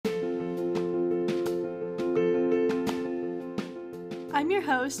I'm your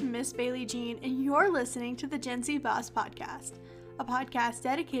host, Miss Bailey Jean, and you're listening to the Gen Z Boss Podcast, a podcast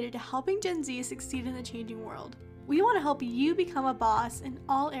dedicated to helping Gen Z succeed in the changing world. We want to help you become a boss in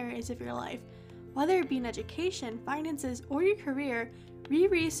all areas of your life, whether it be in education, finances, or your career. We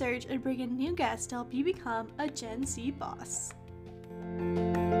research and bring in new guests to help you become a Gen Z boss.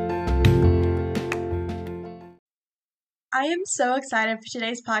 I am so excited for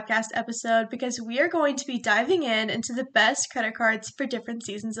today's podcast episode because we are going to be diving into the best credit cards for different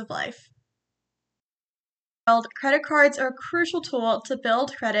seasons of life. Credit cards are a crucial tool to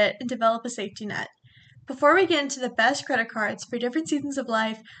build credit and develop a safety net. Before we get into the best credit cards for different seasons of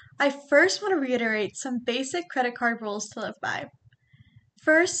life, I first want to reiterate some basic credit card rules to live by.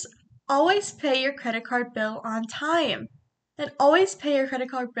 First, always pay your credit card bill on time, and always pay your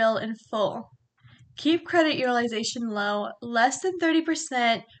credit card bill in full. Keep credit utilization low, less than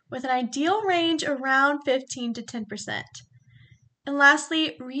 30%, with an ideal range around 15 to 10%. And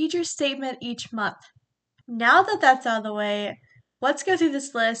lastly, read your statement each month. Now that that's out of the way, let's go through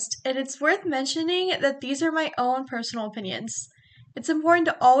this list, and it's worth mentioning that these are my own personal opinions. It's important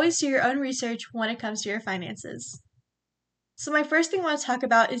to always do your own research when it comes to your finances. So my first thing I want to talk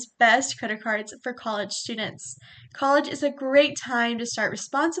about is best credit cards for college students. College is a great time to start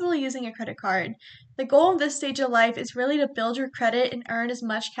responsibly using a credit card. The goal of this stage of life is really to build your credit and earn as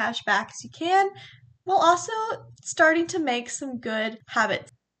much cash back as you can, while also starting to make some good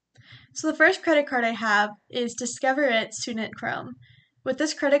habits. So the first credit card I have is Discover It Student Chrome. With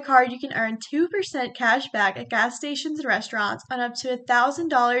this credit card, you can earn 2% cash back at gas stations and restaurants on up to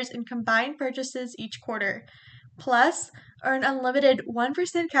 $1,000 in combined purchases each quarter. Plus, earn unlimited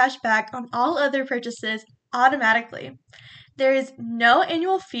 1% cash back on all other purchases automatically. There is no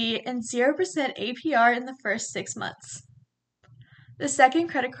annual fee and 0% APR in the first 6 months. The second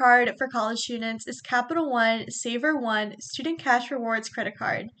credit card for college students is Capital One Saver One Student Cash Rewards Credit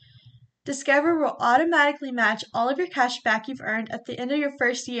Card. Discover will automatically match all of your cash back you've earned at the end of your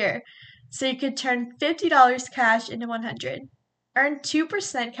first year, so you could turn $50 cash into $100. Earn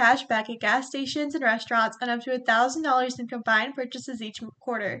 2% cash back at gas stations and restaurants on up to $1,000 in combined purchases each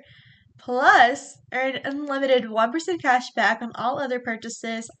quarter. Plus, earn unlimited 1% cash back on all other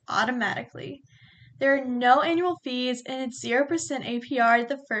purchases automatically. There are no annual fees and it's 0% APR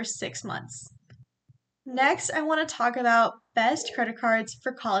the first 6 months. Next, I want to talk about best credit cards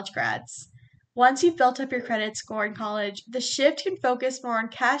for college grads. Once you've built up your credit score in college, the shift can focus more on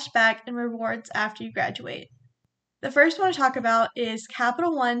cash back and rewards after you graduate. The first one to talk about is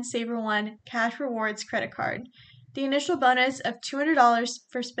Capital One Saver One Cash Rewards Credit Card. The initial bonus of $200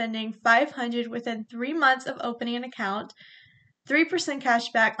 for spending $500 within 3 months of opening an account, 3%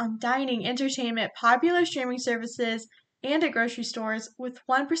 cash back on dining, entertainment, popular streaming services, and at grocery stores, with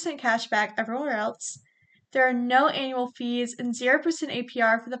 1% cash back everywhere else. There are no annual fees and 0%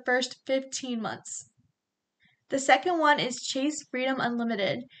 APR for the first 15 months. The second one is Chase Freedom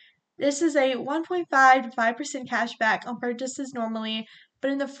Unlimited. This is a 1.5 to 5% cash back on purchases normally,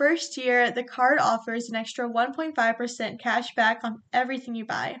 but in the first year, the card offers an extra 1.5% cash back on everything you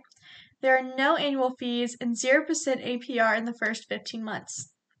buy. There are no annual fees and 0% APR in the first 15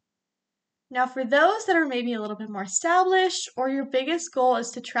 months. Now, for those that are maybe a little bit more established or your biggest goal is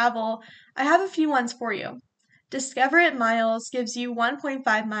to travel, I have a few ones for you. Discover It Miles gives you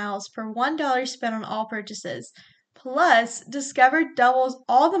 1.5 miles per $1 spent on all purchases. Plus, Discover doubles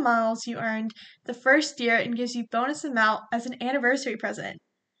all the miles you earned the first year and gives you bonus amount as an anniversary present.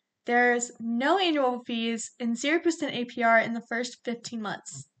 There's no annual fees and 0% APR in the first 15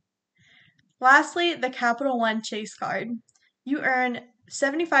 months. Lastly, the Capital One Chase Card. You earn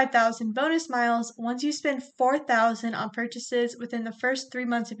 75,000 bonus miles once you spend 4,000 on purchases within the first 3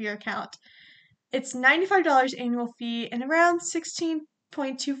 months of your account. It's $95 annual fee and around 16.24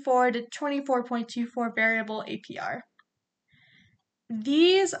 to 24.24 variable APR.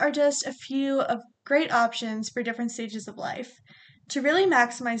 These are just a few of great options for different stages of life. To really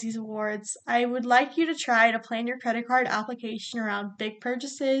maximize these awards, I would like you to try to plan your credit card application around big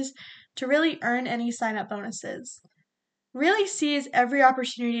purchases to really earn any sign-up bonuses. Really seize every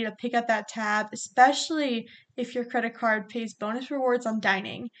opportunity to pick up that tab, especially if your credit card pays bonus rewards on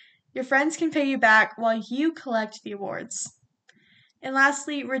dining. Your friends can pay you back while you collect the awards. And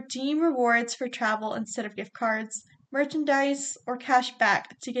lastly, redeem rewards for travel instead of gift cards, merchandise, or cash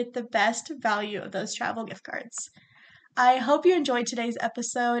back to get the best value of those travel gift cards. I hope you enjoyed today's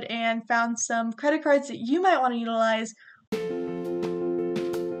episode and found some credit cards that you might want to utilize.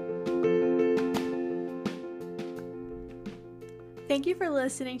 Thank you for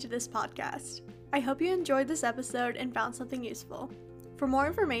listening to this podcast. I hope you enjoyed this episode and found something useful. For more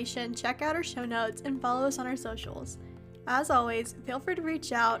information, check out our show notes and follow us on our socials. As always, feel free to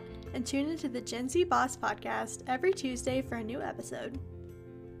reach out and tune into the Gen Z Boss podcast every Tuesday for a new episode.